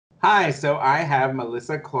Hi, so I have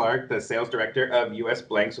Melissa Clark, the sales director of US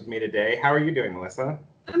Blanks with me today. How are you doing, Melissa?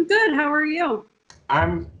 I'm good. How are you?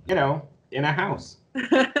 I'm in a house.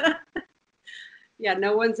 Yeah,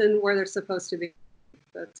 no one's in where they're supposed to be.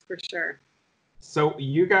 That's for sure. So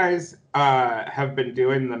you guys have been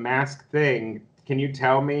doing the mask thing. Can you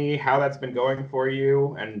tell me how that's been going for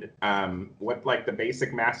you and what like the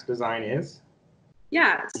basic mask design is?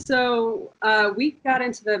 Yeah, so we got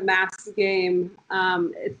into the mask game.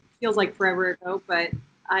 It feels like forever ago, but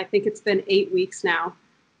I think it's been 8 weeks now.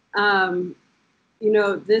 Um,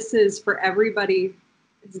 this is for everybody.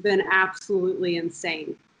 It's been absolutely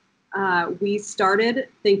insane. We started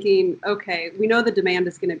thinking, okay, we know the demand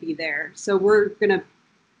is going to be there. So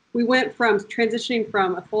we went from transitioning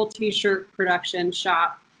from a full t-shirt production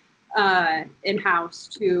shop in-house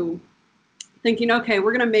to thinking, okay,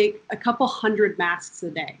 we're going to make a couple hundred masks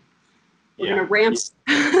a day. We're going to ramp.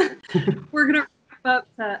 We're going to ramp up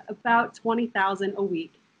to about 20,000 a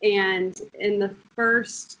week. And in the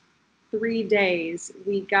first 3 days,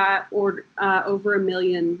 we got over 1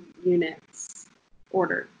 million units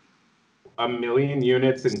ordered. 1 million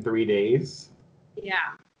units in 3 days?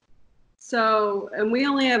 Yeah. So, and we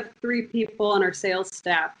only have 3 people on our sales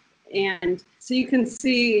staff. And so you can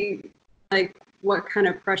see like what kind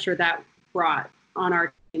of pressure that brought on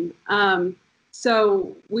our team.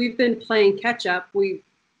 So we've been playing catch up.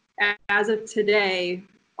 As of today,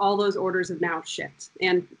 all those orders have now shipped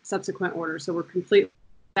and subsequent orders. So we're completely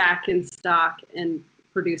back in stock and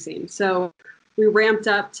producing. So we ramped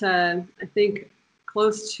up to, I think,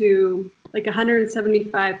 close to like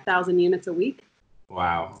 175,000 units a week.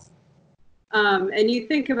 Wow. And you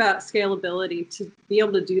think about scalability to be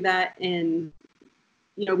able to do that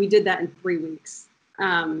we did that in 3 weeks.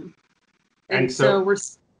 And so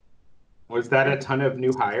was that a ton of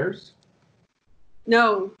new hires?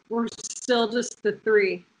 No, we're still just the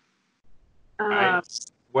 3.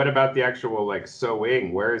 What about the actual like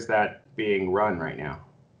sewing? Where is that being run right now?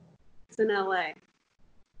 It's in LA.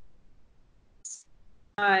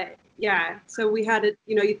 Yeah, so we had it,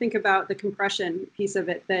 you think about the compression piece of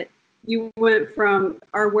it, that you went from,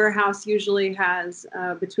 our warehouse usually has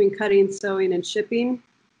between cutting, sewing, and shipping,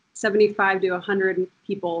 75 to 100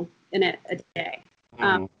 people in it a day,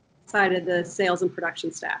 outside of the sales and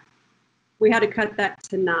production staff. We had to cut that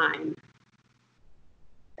to 9.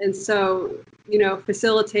 And so,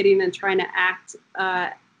 facilitating and trying to act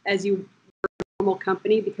as you were a normal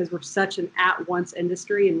company, because we're such an at-once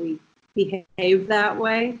industry and we behave that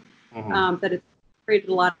way, that it's created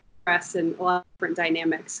a lot of stress and a lot of different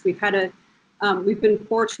dynamics. We've been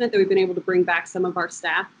fortunate that we've been able to bring back some of our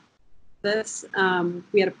staff. We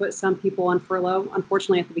had to put some people on furlough,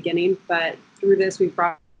 unfortunately, at the beginning, but through this, we've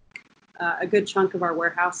brought a good chunk of our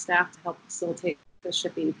warehouse staff to help facilitate the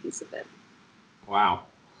shipping piece of it. Wow.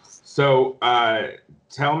 So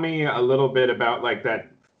tell me a little bit about like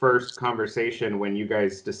that first conversation when you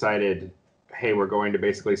guys decided, hey, we're going to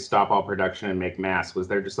basically stop all production and make masks. Was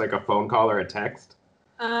there just like a phone call or a text?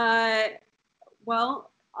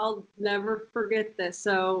 Well, I'll never forget this.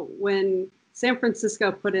 So when San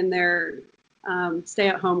Francisco put in their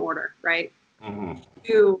stay-at-home order, right?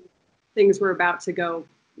 Things were about to go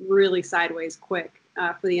really sideways quick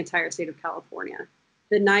for the entire state of California.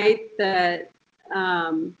 The night that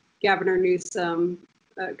Governor Newsom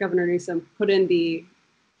put in the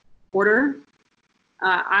order,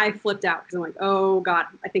 I flipped out because I'm like, oh God,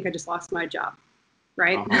 I think I just lost my job,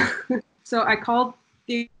 right? So I called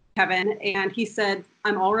Kevin and he said,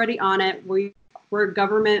 I'm already on it. We're a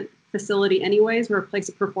government facility anyways. We're a place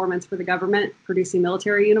of performance for the government, producing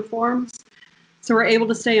military uniforms. So we're able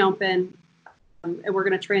to stay open, and we're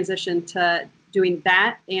going to transition to doing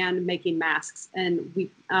that and making masks. And we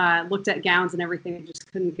looked at gowns and everything and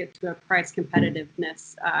just couldn't get to a price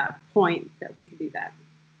competitiveness point that we could do that.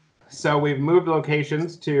 So we've moved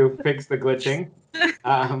locations to fix the glitching.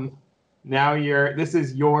 Now this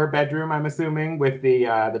is your bedroom, I'm assuming, with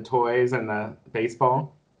the toys and the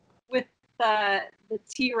baseball. With the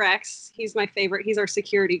T-Rex, he's my favorite. He's our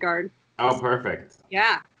security guard. Oh, perfect.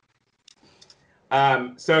 Yeah.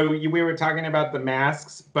 So we were talking about the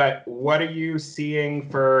masks, but what are you seeing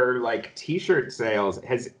for like T-shirt sales?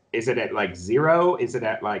 Is it at like 0? Is it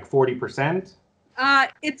at like 40%?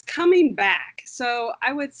 It's coming back. So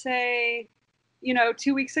I would say,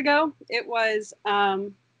 2 weeks ago, it was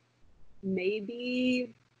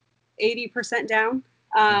maybe 80% down.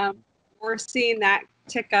 We're seeing that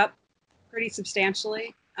tick up pretty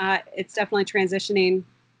substantially. It's definitely transitioning.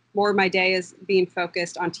 More of my day is being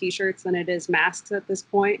focused on T-shirts than it is masks at this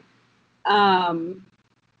point,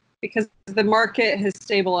 because the market has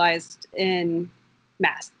stabilized in,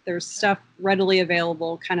 masks. There's stuff readily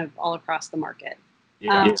available kind of all across the market.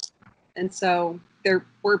 Yeah. And so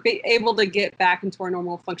we're able to get back into our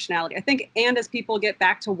normal functionality, I think. And as people get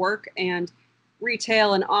back to work and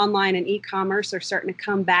retail and online and e-commerce are starting to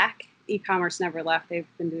come back, e-commerce never left. They've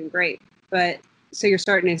been doing great. But so you're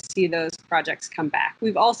starting to see those projects come back.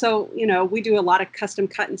 We've also, we do a lot of custom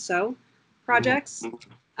cut and sew projects.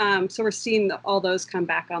 So we're seeing all those come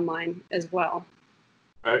back online as well.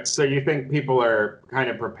 So you think people are kind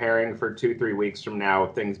of preparing for 2-3 weeks from now,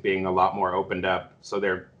 things being a lot more opened up, so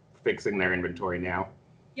they're fixing their inventory now?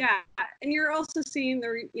 Yeah, and you're also seeing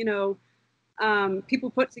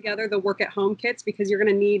people put together the work at home kits, because you're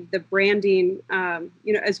going to need the branding,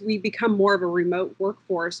 as we become more of a remote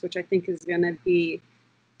workforce, which I think is going to be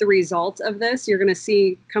the result of this. You're going to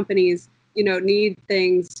see companies, need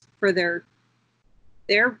things for their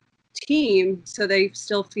team so they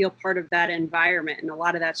still feel part of that environment. And a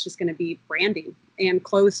lot of that's just going to be branding and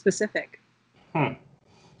clothes specific.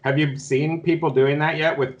 Have you seen people doing that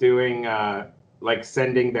yet with doing like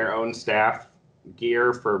sending their own staff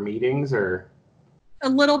gear for meetings? Or a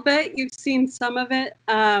little bit, you've seen some of it,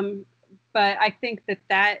 but I think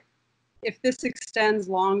that if this extends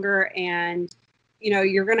longer, and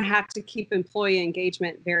you're going to have to keep employee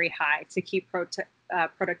engagement very high to keep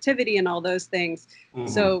productivity and all those things.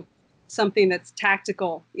 So something that's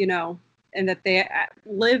tactical, and that they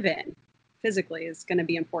live in physically is going to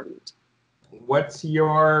be important. What's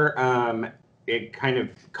your kind of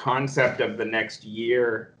concept of the next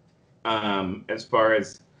year as far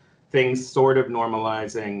as things sort of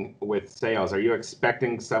normalizing with sales? Are you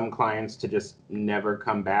expecting some clients to just never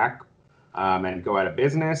come back and go out of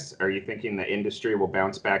business? Are you thinking the industry will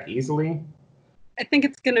bounce back easily? I think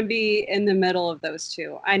it's going to be in the middle of those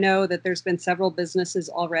two. I know that there's been several businesses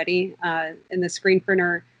already in the screen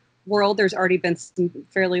printer world. There's already been some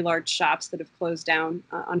fairly large shops that have closed down,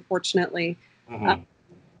 unfortunately.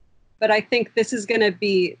 But I think this is going to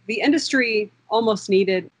be, the industry almost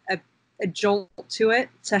needed a jolt to it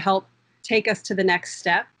to help take us to the next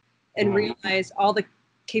step and realize all the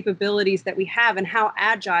capabilities that we have and how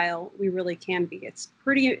agile we really can be.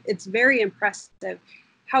 It's very impressive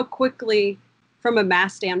how quickly, from a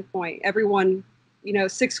mass standpoint, everyone,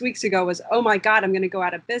 6 weeks ago was, oh my God, I'm going to go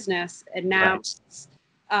out of business. And now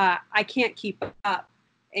I can't keep up.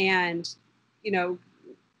 And,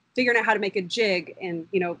 figuring out how to make a jig and,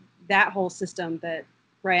 that whole system that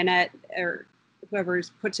Ryanette or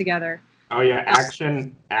whoever's put together. Oh yeah,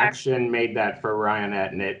 Action made that for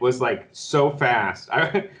Ryanette, and it was like so fast.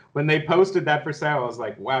 When they posted that for sale, I was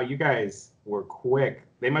like, wow, you guys were quick.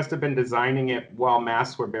 They must have been designing it while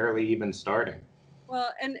masks were barely even starting.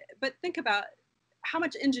 Well, but think about how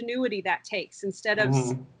much ingenuity that takes. Instead of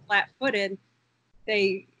flat-footed,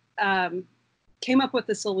 they came up with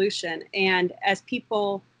a solution. And as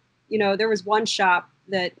people, there was one shop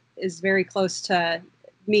that is very close to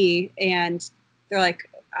me, and they're like,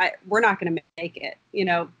 we're not going to make it.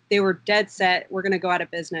 They were dead set, we're going to go out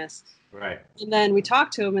of business. Right. And then we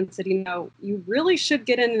talked to them and said, you really should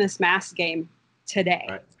get in this mask game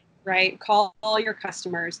today, right? Call all your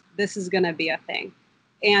customers. This is going to be a thing.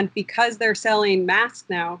 And because they're selling masks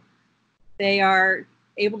now, they are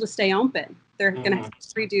able to stay open. They're going to have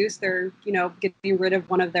to reduce. They're, getting rid of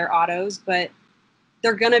one of their autos, but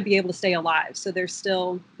they're going to be able to stay alive. So there's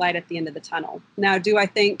still light at the end of the tunnel. Now, do I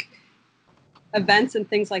think events and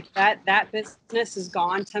things like that business is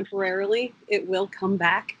gone temporarily? It will come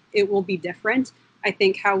back. It will be different. I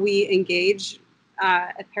think how we engage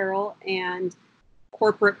apparel and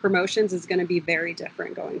corporate promotions is going to be very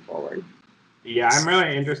different going forward. Yeah, I'm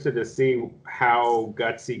really interested to see how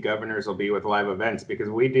gutsy governors will be with live events, because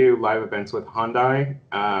we do live events with Hyundai,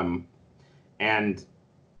 and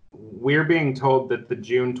we're being told that the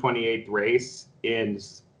June 28th race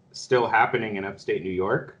is still happening in upstate New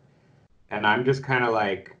York. And I'm just kind of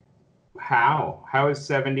like, how is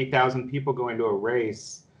 70,000 people going to a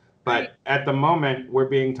race? But at the moment, we're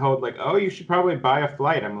being told like, oh, you should probably buy a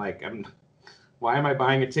flight. I'm like, why am I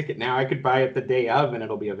buying a ticket now? I could buy it the day of and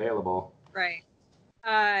it'll be available. Right.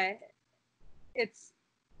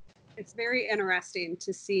 It's very interesting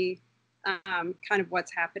to see kind of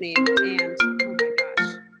what's happening. And oh my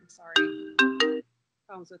gosh, I'm sorry,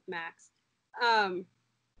 problems with Max.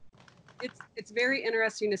 It's very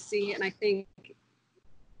interesting to see, and I think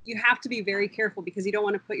you have to be very careful, because you don't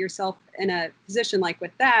want to put yourself in a position like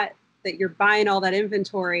with that you're buying all that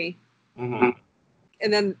inventory and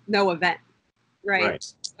then no event, right?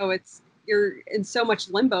 So you're in so much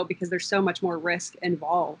limbo because there's so much more risk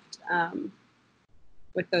involved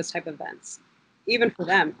with those type of events. Even for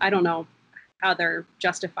them, I don't know how they're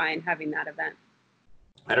justifying having that event.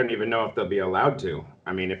 I don't even know if they'll be allowed to.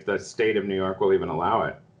 I mean, if the state of New York will even allow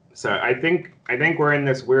it. So I think we're in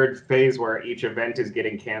this weird phase where each event is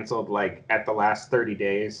getting canceled like at the last 30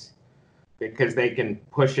 days because they can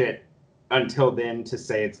push it until then to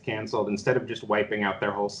say it's canceled instead of just wiping out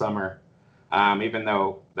their whole summer, even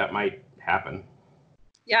though that might happen.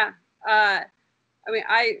 Yeah. I mean,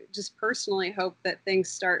 I just personally hope that things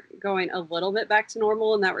start going a little bit back to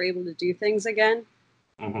normal and that we're able to do things again.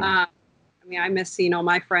 Mm-hmm. I mean, I miss seeing all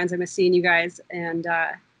my friends. I miss seeing you guys and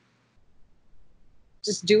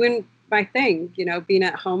just doing my thing. You know, being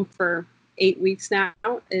at home for 8 weeks now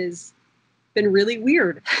has been really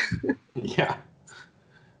weird. Yeah.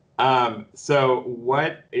 So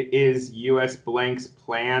what is US Blank's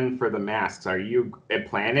plan for the masks? Are you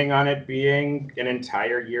planning on it being an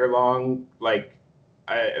entire year-long like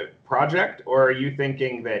project, or are you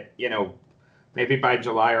thinking that, maybe by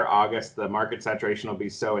July or August the market saturation will be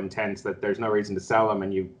so intense that there's no reason to sell them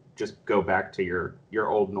and you just go back to your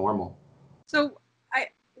old normal? So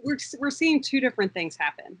we're seeing two different things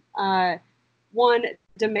happen. One,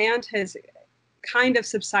 demand has kind of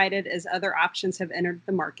subsided as other options have entered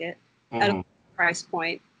the market at a price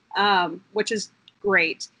point, which is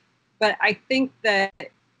great. But I think that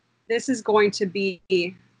this is going to be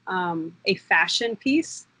a fashion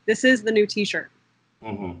piece. This is the new t-shirt.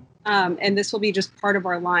 And this will be just part of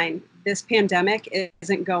our line. This pandemic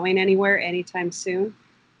isn't going anywhere anytime soon,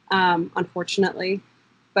 unfortunately.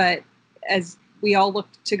 But as we all look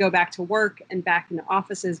to go back to work and back into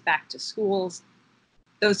offices, back to schools,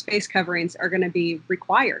 those face coverings are going to be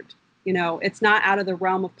required. You know, it's not out of the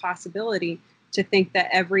realm of possibility to think that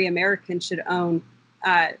every American should own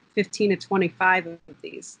 15 to 25 of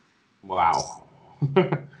these. Wow.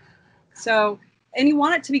 So, and you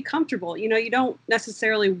want it to be comfortable. You know, you don't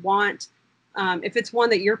necessarily want, if it's one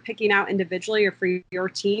that you're picking out individually or for your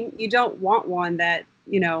team, you don't want one that,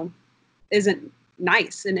 isn't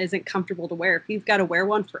nice and isn't comfortable to wear. If you've got to wear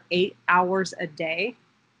one for 8 hours a day.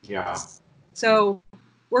 Yeah. So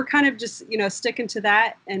we're kind of just, sticking to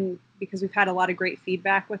that. And because we've had a lot of great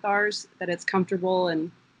feedback with ours, that it's comfortable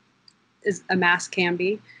and is a mask can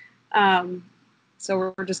be.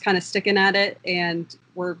 So we're just kind of sticking at it, and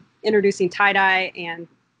we're introducing tie-dye, and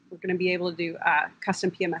we're going to be able to do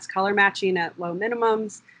custom PMS color matching at low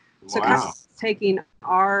minimums. So kind of taking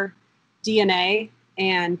our DNA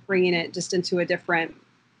and bringing it just into a different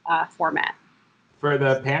format. For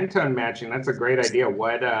the Pantone matching, that's a great idea.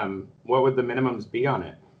 What would the minimums be on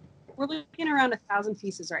it? We're looking around 1,000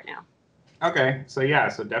 pieces right now. Okay, so yeah,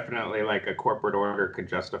 so definitely like a corporate order could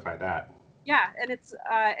justify that. Yeah, and it's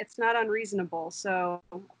not unreasonable. So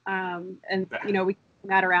we can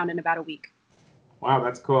that around in about a week. Wow,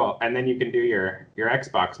 that's cool. And then you can do your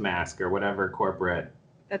Xbox mask or whatever corporate.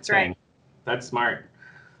 That's thing. right. That's smart.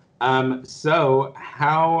 So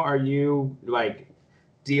how are you like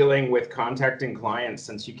dealing with contacting clients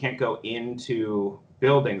since you can't go into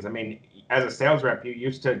buildings? I mean, as a sales rep, you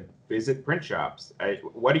used to visit print shops.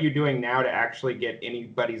 What are you doing now to actually get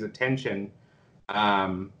anybody's attention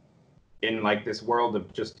in like this world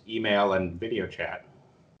of just email and video chat?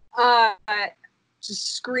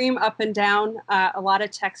 Just scream up and down. A lot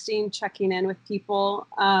of texting, checking in with people.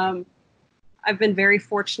 I've been very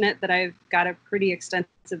fortunate that I've got a pretty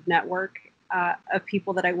extensive network of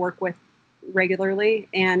people that I work with regularly,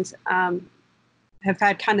 and have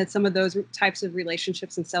had kind of some of those types of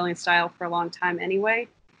relationships and selling style for a long time anyway.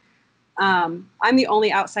 I'm the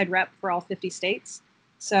only outside rep for all 50 states,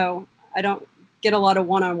 so I don't get a lot of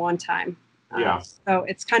one-on-one time. Yeah. So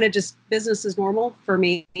it's kind of just business as normal for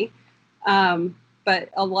me. But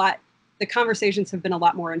the conversations have been a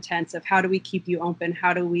lot more intense of how do we keep you open?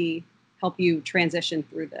 How do we help you transition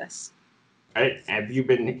through this? Have you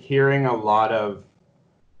been hearing a lot of,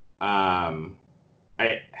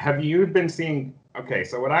 have you been seeing, okay,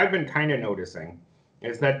 so what I've been kind of noticing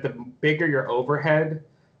is that the bigger your overhead,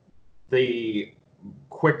 the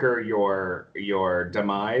quicker your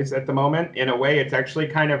demise at the moment. In a way, it's actually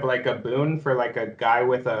kind of like a boon for like a guy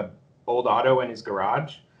with a old auto in his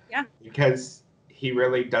garage. Yeah. Because he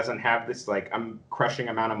really doesn't have this like crushing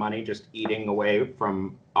amount of money just eating away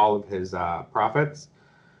from all of his profits.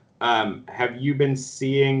 Have you been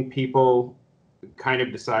seeing people kind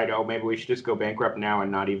of decide, oh, maybe we should just go bankrupt now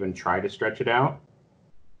and not even try to stretch it out?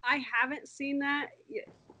 I haven't seen that.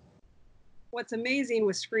 What's amazing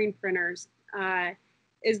with screen printers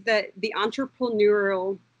is that the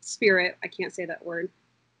entrepreneurial spirit, I can't say that word,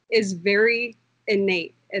 is very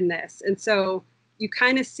innate in this. And so you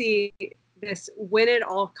kind of see this win at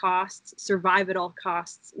all costs, survive at all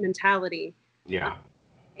costs mentality. Yeah.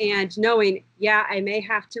 And knowing, I may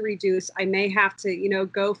have to reduce, I may have to,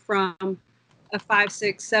 go from a 5,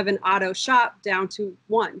 6, 7 auto shop down to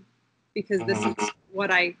 1 because this is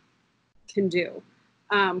what I can do.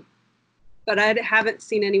 But I haven't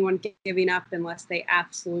seen anyone giving up unless they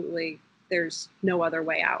absolutely, there's no other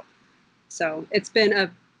way out. So it's been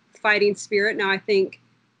a fighting spirit. Now I think,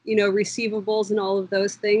 receivables and all of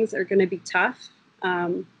those things are going to be tough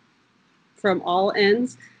from all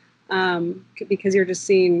ends because you're just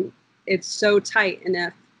seeing it's so tight. And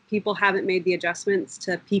if people haven't made the adjustments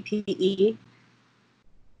to PPE,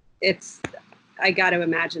 I got to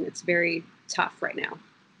imagine it's very tough right now.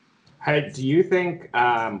 Do you think,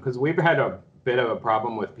 because we've had a bit of a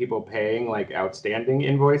problem with people paying like outstanding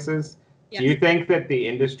invoices, do you think that the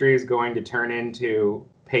industry is going to turn into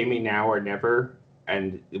pay me now or never,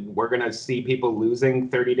 and we're going to see people losing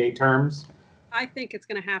 30-day terms? I think it's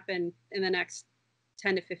going to happen in the next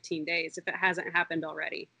 10 to 15 days if it hasn't happened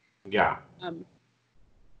already. Yeah.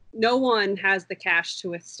 No one has the cash to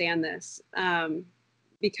withstand this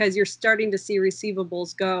because you're starting to see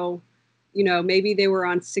receivables go, maybe they were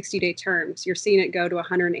on 60-day terms. You're seeing it go to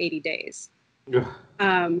 180 days.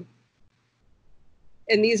 And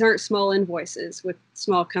these aren't small invoices with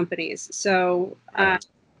small companies. So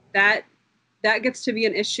that gets to be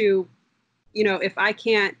an issue. If I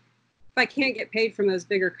can't get paid from those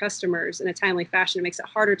bigger customers in a timely fashion, it makes it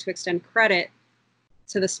harder to extend credit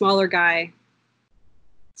to the smaller guy.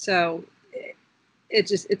 So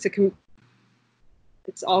it's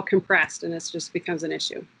all compressed, and it just becomes an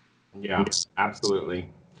issue. Yeah, absolutely.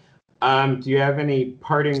 Do you have any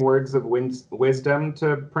parting words of wisdom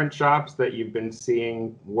to print shops that you've been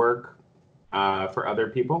seeing work for other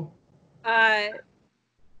people?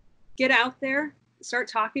 Get out there, start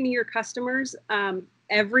talking to your customers.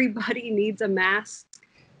 Everybody needs a mask.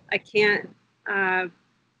 I can't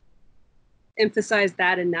emphasize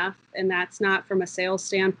that enough. And that's not from a sales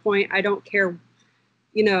standpoint. I don't care,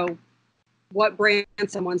 what brand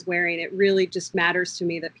someone's wearing. It really just matters to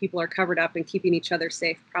me that people are covered up and keeping each other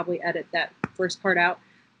safe. Probably edit that first part out.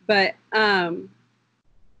 But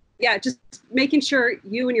just making sure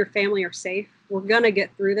you and your family are safe. We're going to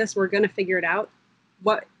get through this. We're going to figure it out.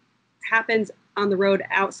 What happens on the road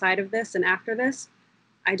outside of this and after this,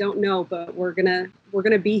 I don't know, but we're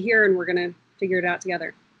gonna be here and we're gonna figure it out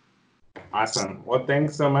together. Awesome. Well,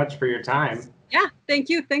 thanks so much for your time. Yeah, thank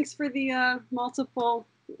you. Thanks for the multiple.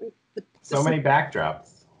 So many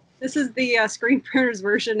backdrops. This is the screen printer's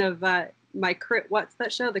version of my crib. What's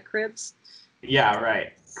that show? The Cribs. Yeah,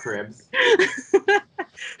 right. Cribs.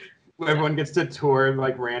 Everyone gets to tour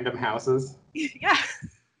like random houses. Yeah.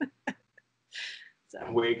 So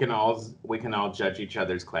we can all judge each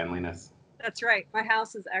other's cleanliness. That's right. My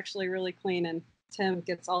house is actually really clean, and Tim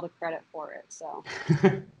gets all the credit for it. So.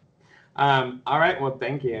 All right. Well,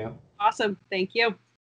 thank you. Awesome. Thank you.